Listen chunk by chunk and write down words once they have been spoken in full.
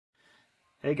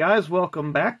Hey guys,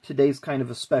 welcome back. Today's kind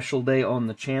of a special day on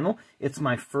the channel. It's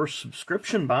my first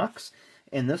subscription box,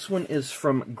 and this one is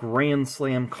from Grand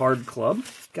Slam Card Club.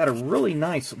 Got a really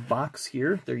nice box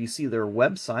here. There you see their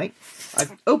website.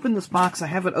 I've opened this box. I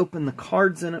haven't opened the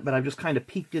cards in it, but I've just kind of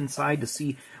peeked inside to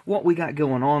see what we got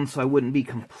going on so I wouldn't be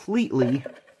completely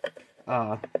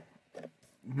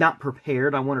not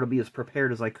prepared. I wanted to be as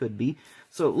prepared as I could be.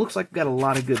 So it looks like we've got a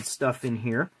lot of good stuff in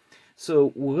here.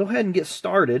 So we'll go ahead and get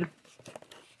started.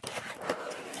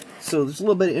 So there's a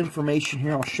little bit of information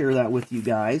here. I'll share that with you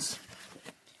guys.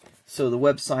 So the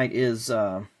website is,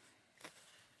 you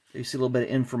see a little bit of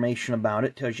information about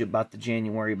it. Tells you about the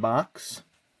January box.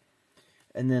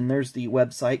 And then there's the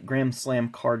website,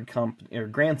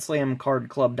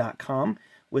 GrandSlamCardClub.com,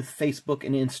 with Facebook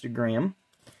and Instagram.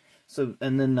 So,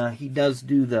 and then he does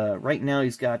do right now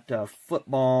he's got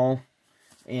football,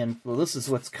 and, well, this is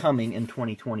what's coming in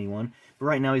 2021. But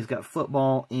right now he's got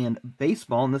football and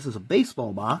baseball, and this is a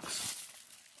baseball box.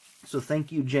 So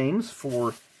thank you, James,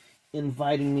 for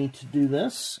inviting me to do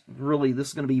this. Really, this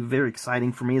is going to be very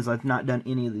exciting for me, as I've not done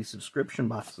any of these subscription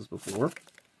boxes before.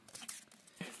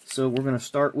 So we're going to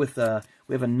start with,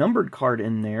 we have a numbered card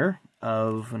in there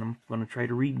of, and I'm going to try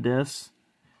to read this,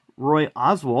 Roy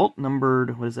Oswalt,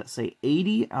 numbered, what does that say,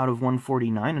 80 out of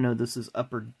 149. I know this is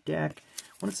Upper Deck.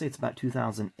 I want to say it's about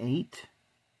 2008.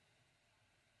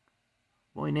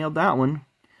 Boy, nailed that one.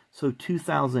 So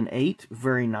 2008,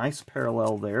 very nice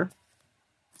parallel there.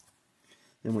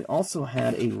 Then we also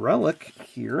had a relic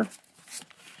here.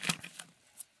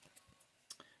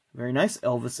 Very nice,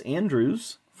 Elvis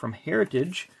Andrus from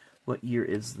Heritage. What year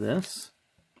is this?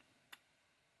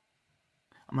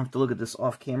 I'm going to have to look at this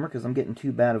off camera because I'm getting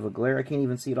too bad of a glare. I can't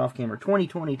even see it off camera.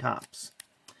 2020 Topps.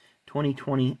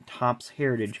 2020 Topps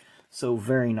Heritage. So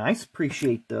very nice.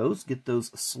 Appreciate those. Get those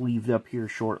sleeved up here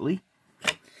shortly.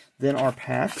 Then our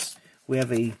packs. We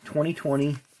have a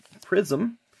 2020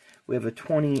 Prism. We have a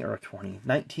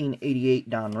 1988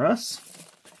 Donruss.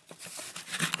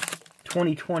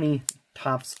 2020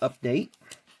 Topps Update.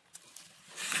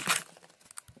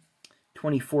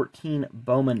 2014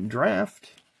 Bowman Draft.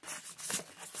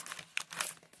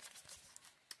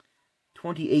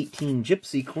 2018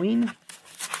 Gypsy Queen.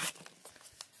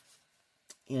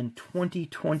 And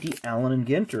 2020 Allen and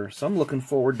Ginter. So I'm looking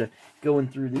forward to going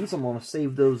through these. I'm going to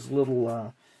save those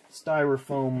little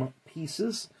styrofoam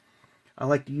pieces. I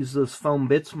like to use those foam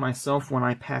bits myself when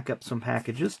I pack up some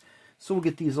packages. So we'll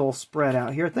get these all spread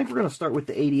out here. I think we're going to start with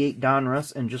the 88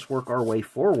 Donruss and just work our way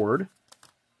forward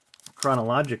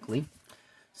chronologically.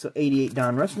 So 88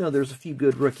 Donruss. No, there's a few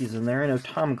good rookies in there. I know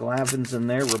Tom Glavine's in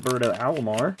there, Roberto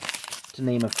Alomar, to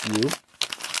name a few.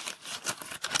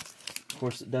 Of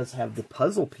course, it does have the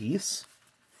puzzle piece,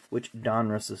 which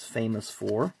Donruss is famous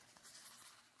for.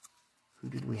 Who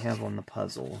did we have on the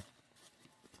puzzle?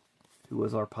 Who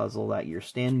was our puzzle that year?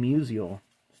 Stan Musial.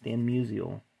 Stan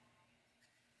Musial.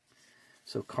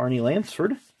 So, Carney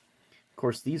Lansford. Of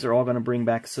course, these are all going to bring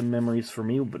back some memories for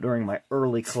me during my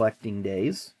early collecting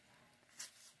days.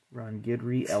 Ron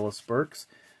Guidry, Ellis Burks,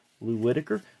 Lou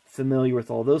Whitaker. Familiar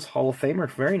with all those. Hall of Famer.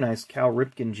 Very nice Cal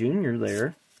Ripken Jr.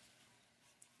 there.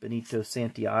 Benito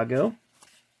Santiago.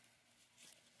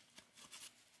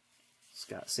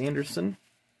 Scott Sanderson.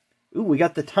 Ooh, we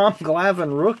got the Tom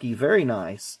Glavine rookie. Very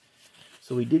nice.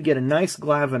 So we did get a nice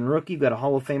Glavine rookie. We've got a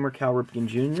Hall of Famer, Cal Ripken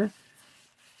Jr.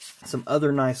 Some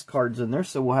other nice cards in there,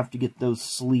 so we'll have to get those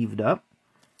sleeved up.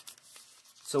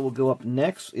 So we'll go up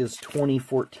next is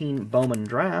 2014 Bowman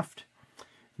Draft.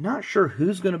 Not sure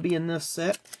who's going to be in this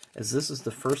set, as this is the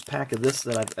first pack of this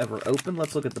that I've ever opened.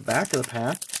 Let's look at the back of the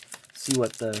pack. See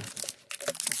what the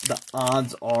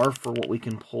odds are for what we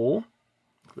can pull.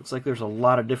 Looks like there's a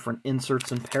lot of different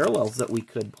inserts and parallels that we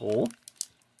could pull.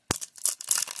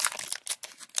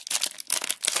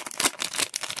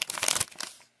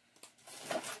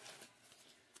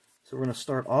 So we're going to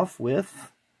start off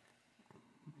with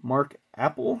Mark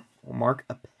Appel, or Mark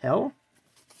Appel.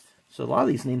 So a lot of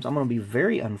these names I'm going to be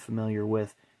very unfamiliar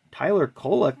with. Tyler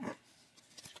Kolek,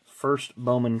 first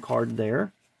Bowman card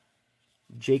there.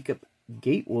 Jacob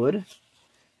Gatewood.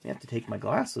 I have to take my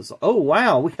glasses. Oh,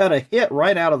 wow, we got a hit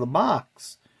right out of the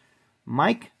box.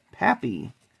 Mike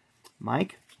Pappy.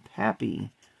 Mike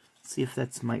Pappy. Let's see if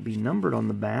that might be numbered on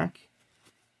the back.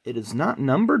 It is not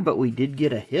numbered, but we did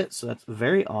get a hit, so that's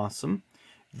very awesome.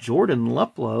 Jordan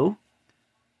Luplow,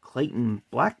 Clayton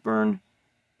Blackburn,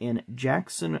 and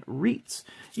Jackson Reitz.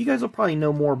 You guys will probably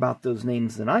know more about those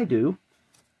names than I do,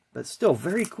 but still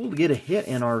very cool to get a hit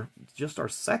in just our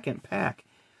second pack.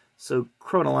 So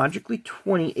chronologically,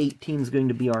 2018 is going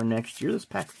to be our next year. This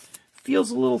pack feels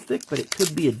a little thick, but it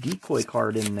could be a decoy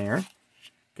card in there.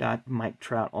 Got Mike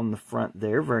Trout on the front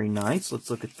there. Very nice. Let's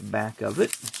look at the back of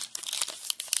it.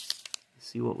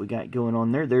 See what we got going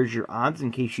on there. There's your odds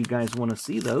in case you guys want to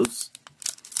see those.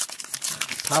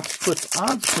 Topps puts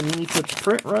odds, Panini puts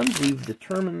print runs. We've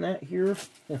determined that here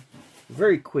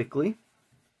very quickly.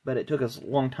 But it took us a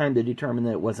long time to determine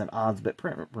that it wasn't odds, but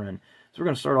print run. So we're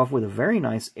going to start off with a very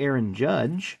nice Aaron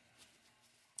Judge.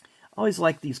 I always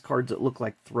like these cards that look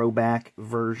like throwback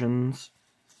versions.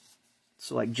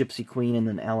 So like Gypsy Queen and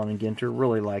then Allen and Ginter.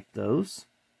 Really like those.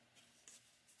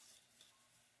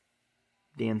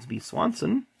 Dansby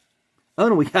Swanson. Oh,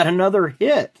 and we got another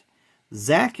hit.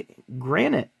 Zach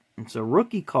Granite. It's a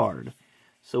rookie card.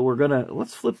 So we're going to,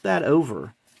 let's flip that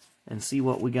over and see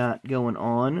what we got going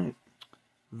on.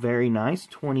 Very nice.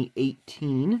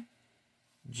 2018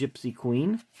 Gypsy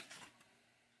Queen.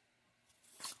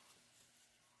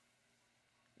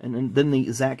 And then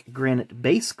the Zach Granite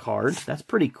base card. That's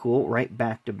pretty cool. Right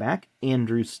back to back.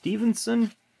 Andrew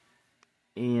Stevenson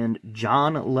and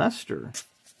John Lester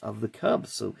of the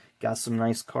Cubs. So got some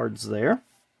nice cards there.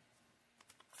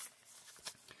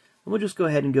 We'll just go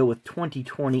ahead and go with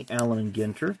 2020 Allen and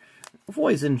Ginter. I've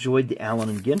always enjoyed the Allen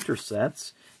and Ginter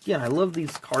sets. Again, I love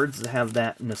these cards that have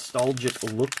that nostalgic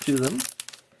look to them.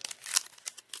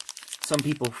 Some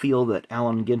people feel that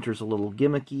Allen and Ginter's a little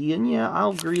gimmicky, and yeah,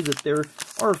 I'll agree that there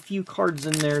are a few cards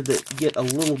in there that get a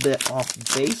little bit off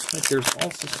base, but there's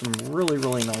also some really,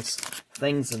 really nice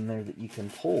things in there that you can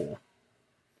pull.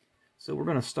 So we're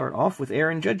going to start off with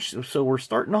Aaron Judge. So we're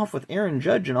starting off with Aaron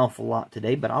Judge an awful lot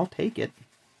today, but I'll take it.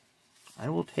 I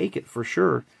will take it for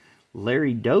sure.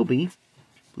 Larry Doby.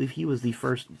 I believe he was the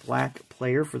first black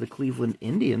player for the Cleveland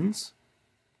Indians.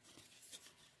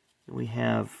 We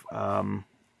have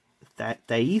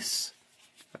Thais.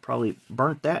 I probably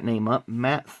burnt that name up.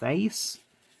 Matt Thais.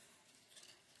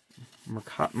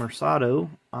 Mercado.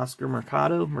 Oscar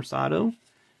Mercado.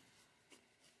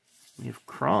 We have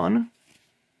Cron.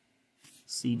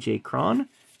 C.J. Cron.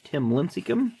 Tim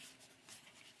Lincecum.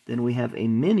 Then we have a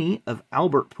mini of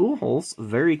Albert Pujols.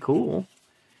 Very cool.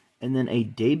 And then a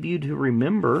debut to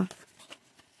remember,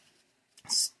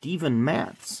 Steven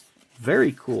Matz.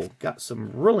 Very cool. Got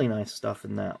some really nice stuff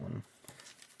in that one.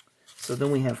 So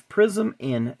then we have Prism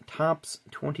and Topps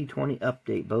 2020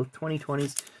 Update. Both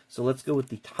 2020s. So let's go with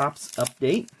the Topps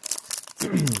Update.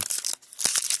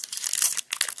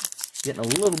 Getting a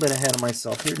little bit ahead of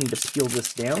myself here. Need to peel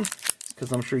this down,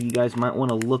 because I'm sure you guys might want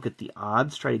to look at the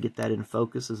odds. Try to get that in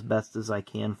focus as best as I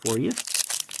can for you.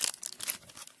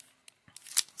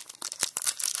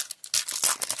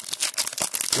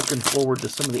 Looking forward to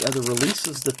some of the other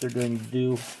releases that they're going to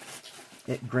do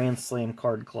at Grand Slam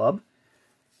Card Club.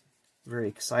 Very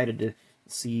excited to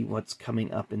see what's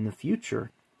coming up in the future.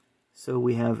 So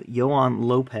we have Yohan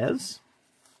Lopez.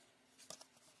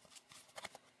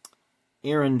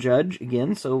 Aaron Judge,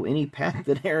 again, so any pack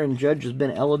that Aaron Judge has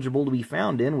been eligible to be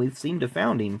found in, we've seemed to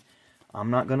found him. I'm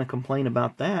not going to complain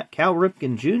about that. Cal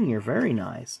Ripken Jr., very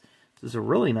nice. This is a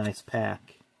really nice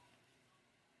pack.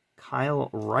 Kyle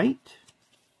Wright.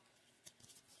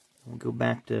 We'll go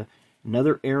back to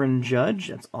another Aaron Judge.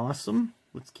 That's awesome.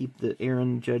 Let's keep the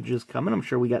Aaron Judges coming. I'm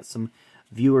sure we got some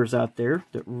viewers out there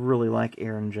that really like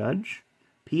Aaron Judge.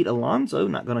 Pete Alonso,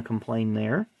 not going to complain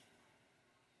there.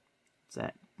 What's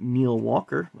that? Neil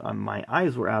Walker. My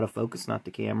eyes were out of focus, not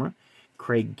the camera.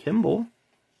 Craig Kimball.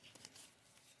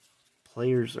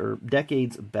 Players or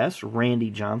decades best. Randy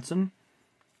Johnson.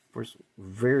 Of course,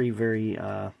 very, very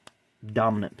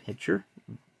dominant pitcher.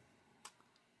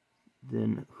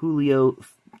 Then Julio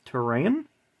Teheran.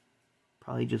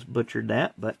 Probably just butchered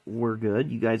that, but we're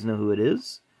good. You guys know who it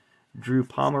is. Drew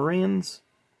Pomeranz.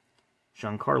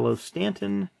 Giancarlo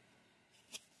Stanton.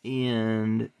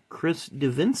 And Chris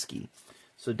Devinsky.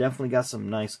 So definitely got some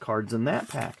nice cards in that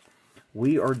pack.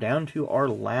 We are down to our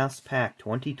last pack,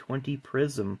 2020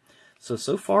 Prism.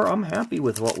 So far, I'm happy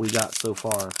with what we got so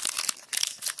far.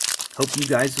 Hope you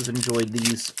guys have enjoyed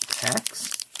these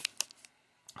packs.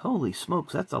 Holy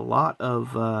smokes, that's a lot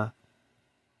of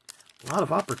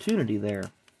opportunity there.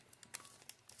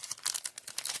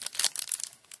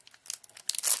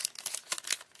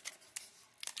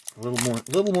 A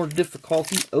little more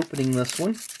difficulty opening this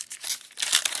one.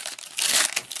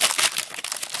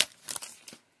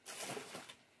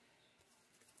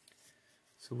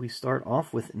 So we start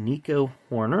off with Nico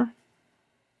Hoerner,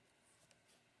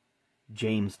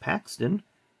 James Paxton.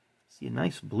 See a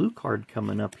nice blue card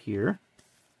coming up here.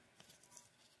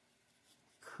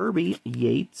 Kirby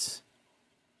Yates.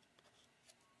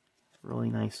 Really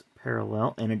nice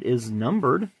parallel, and it is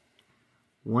numbered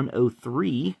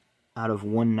 103 out of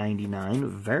 199.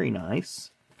 Very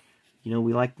nice. You know,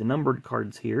 we like the numbered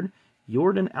cards here.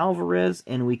 Yordan Alvarez,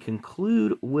 and we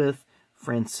conclude with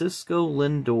Francisco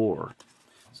Lindor.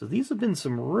 So these have been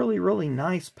some really, really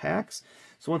nice packs.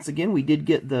 So once again, we did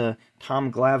get the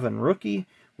Tom Glavine rookie.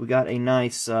 We got a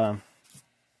nice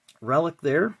relic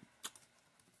there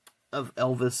of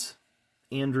Elvis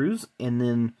Andrus. And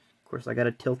then, of course, I got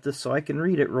to tilt this so I can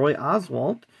read it. Roy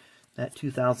Oswalt, that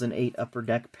 2008 Upper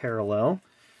Deck Parallel.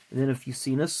 And then if you've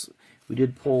seen us, we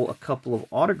did pull a couple of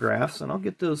autographs, and I'll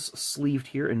get those sleeved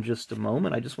here in just a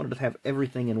moment. I just wanted to have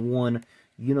everything in one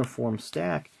uniform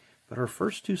stack. But our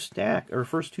first two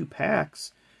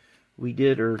packs, we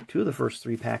did, or two of the first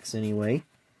three packs anyway,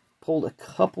 pulled a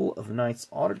couple of nice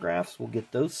autographs. We'll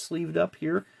get those sleeved up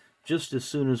here just as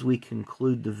soon as we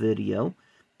conclude the video.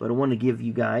 But I want to give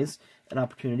you guys an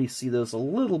opportunity to see those a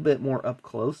little bit more up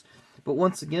close. But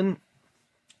once again,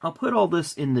 I'll put all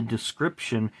this in the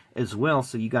description as well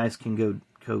so you guys can go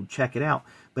check it out.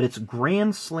 But it's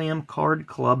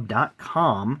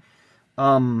GrandSlamCardClub.com.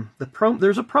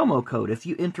 There's a promo code. If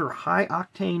you enter High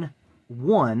Octane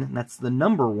 1, that's the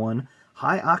number 1,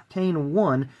 High Octane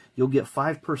 1, you'll get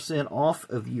 5% off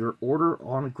of your order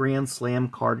on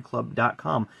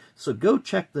GrandSlamCardClub.com. So go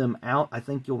check them out. I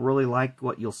think you'll really like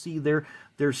what you'll see there.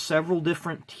 There's several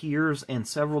different tiers and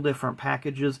several different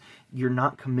packages. You're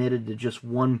not committed to just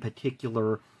one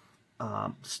particular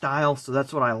style, so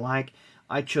that's what I like.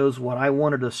 I chose what I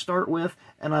wanted to start with,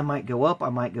 and I might go up, I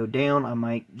might go down, I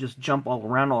might just jump all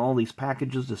around on all these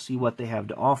packages to see what they have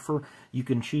to offer. You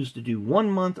can choose to do 1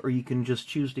 month, or you can just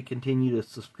choose to continue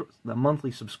the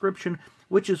monthly subscription,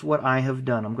 which is what I have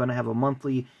done. I'm going to have a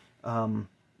monthly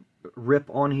rip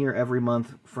on here every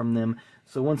month from them.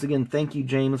 So once again, thank you,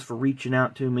 James, for reaching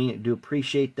out to me. I do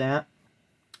appreciate that.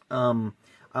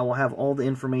 I will have all the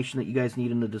information that you guys need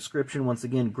in the description. Once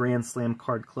again,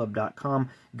 GrandSlamCardClub.com.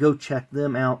 Go check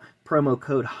them out. Promo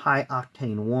code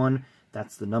HighOctane1.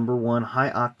 That's the number 1,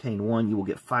 HighOctane1. You will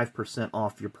get 5%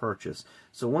 off your purchase.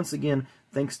 So once again,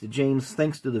 thanks to James.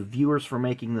 Thanks to the viewers for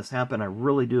making this happen. I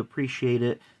really do appreciate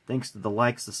it. Thanks to the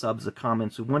likes, the subs, the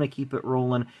comments. We want to keep it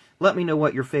rolling. Let me know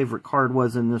what your favorite card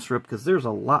was in this rip, because there's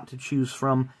a lot to choose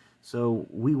from. So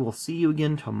we will see you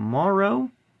again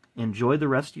tomorrow. Enjoy the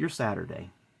rest of your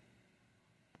Saturday.